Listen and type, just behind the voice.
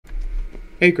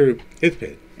Hey crew, it's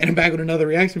Pitt, and I'm back with another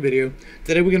reaction video.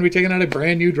 Today we're going to be checking out a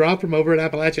brand new drop from over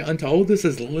at Appalachia Untold. This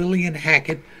is Lillian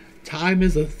Hackett, Time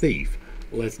is a Thief.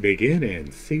 Let's dig in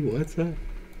and see what's up.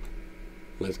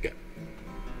 Let's go.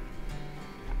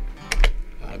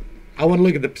 I want to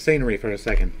look at the scenery for a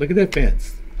second. Look at that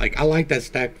fence. Like, I like that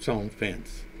stacked stone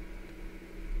fence.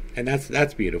 And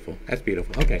that's beautiful. That's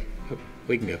beautiful. Okay,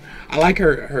 we can go. I like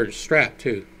her strap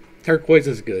too. Turquoise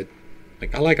is good.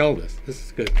 Like, I like all this. This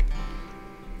is good.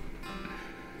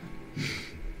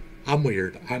 I'm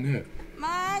weird, I know.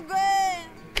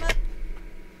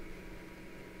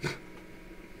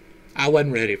 I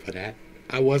wasn't ready for that.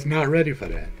 I was not ready for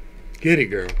that. Get it,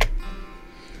 girl.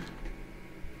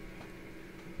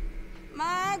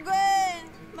 My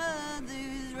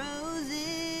grandmother's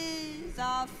roses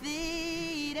are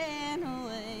fading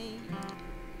away.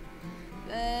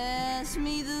 Pass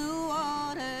me the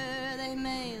water, they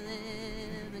may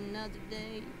live another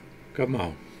day. Come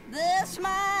on. The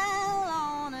smile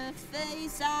on her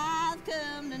face I've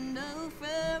come to know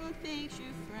from a picture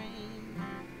frame.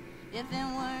 If it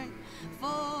weren't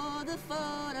for the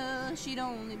photo, she'd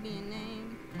only be a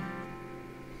name.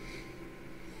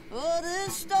 Oh, the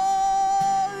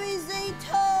stories they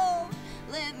told,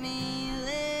 let me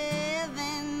live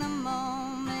in the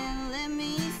moment. Let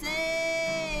me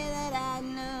say that I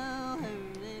know her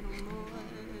a little more.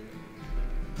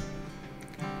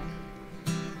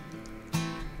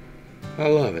 I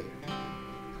love it.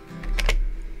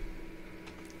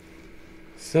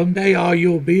 Someday all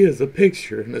you'll be is a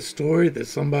picture and a story that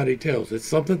somebody tells. It's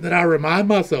something that I remind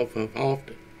myself of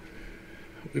often.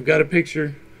 We've got a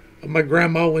picture of my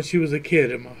grandma when she was a kid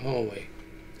in my hallway.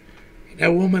 And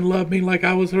that woman loved me like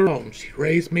I was her own. She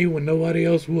raised me when nobody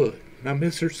else would. And I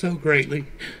miss her so greatly.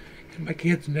 And my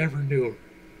kids never knew her.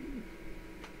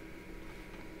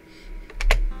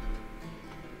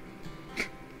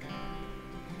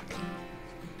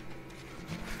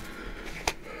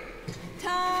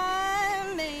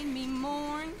 Time made me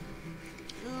mourn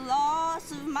the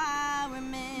loss of my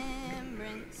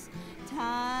remembrance.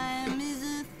 Time is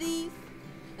a thief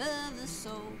of the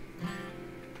soul.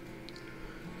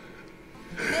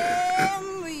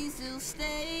 Memories will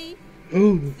stay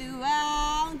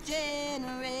throughout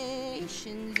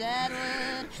generations that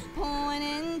would point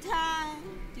in time.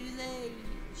 Do they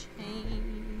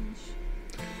change?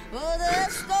 Oh, the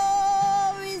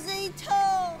stories they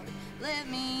told, let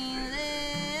me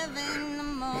live in the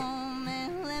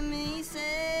moment. Let me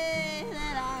say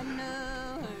that I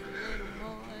know her a little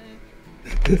more.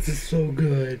 This is so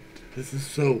good. This is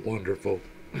so wonderful.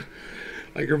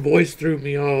 Like, her voice threw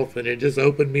me off and it just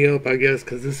opened me up, I guess,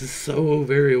 because this is so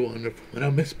very wonderful. And I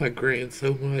miss my grand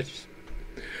so much.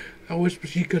 I wish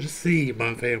she could have seen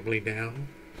my family now.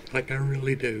 Like, I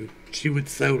really do. She would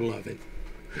so love it.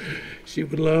 She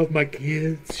would love my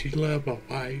kids. She'd love my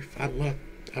wife. I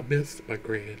miss my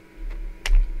grand.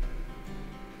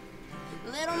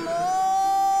 Little more.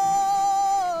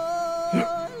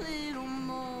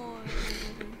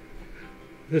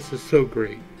 This is so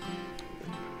great.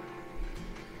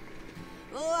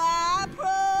 Oh, I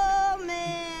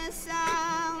promise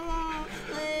I won't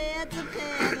let the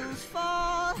petals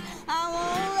fall. I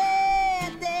won't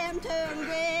let them turn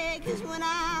gray, 'cause when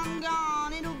I'm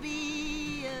gone it'll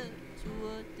be to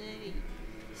what they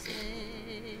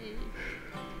say.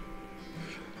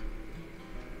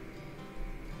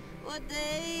 What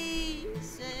they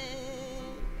say.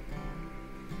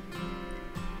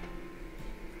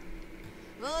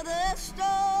 For the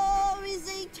stories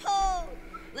they told,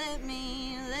 let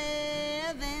me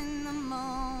live in the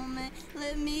moment.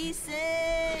 Let me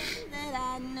say that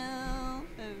I know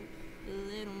her a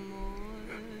little more.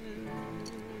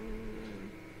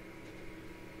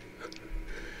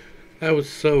 That was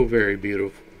so very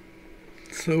beautiful.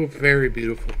 So very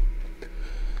beautiful.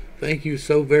 Thank you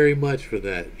so very much for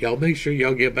that. Y'all make sure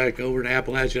y'all get back over to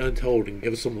Appalachia Untold and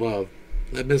give us some love.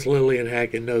 Let Miss Lillian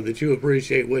Hackett know that you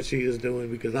appreciate what she is doing,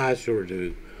 because I sure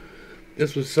do.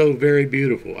 This was so very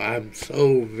beautiful. I'm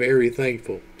so very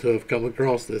thankful to have come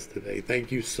across this today.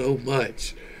 Thank you so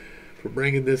much for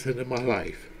bringing this into my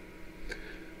life.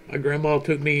 My grandma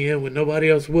took me in when nobody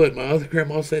else would. My other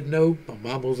grandma said no. My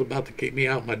mama was about to kick me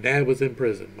out. My dad was in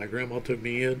prison. My grandma took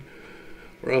me in,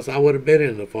 or else I would have been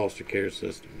in the foster care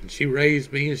system. And she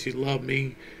raised me and she loved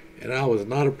me, and I was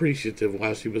not appreciative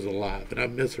while she was alive. And I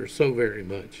miss her so very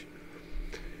much.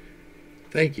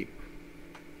 Thank you.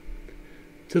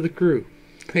 To the crew,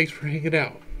 thanks for hanging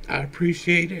out. I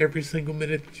appreciate every single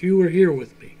minute that you were here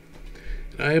with me.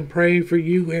 And I am praying for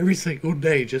you every single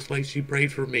day, just like she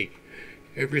prayed for me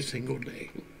every single day.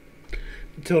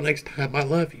 Until next time, I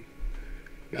love you.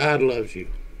 God loves you.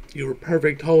 You are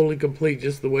perfect, whole, and complete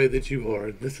just the way that you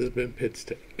are. This has been Pitt's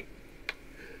Take.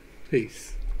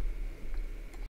 Peace.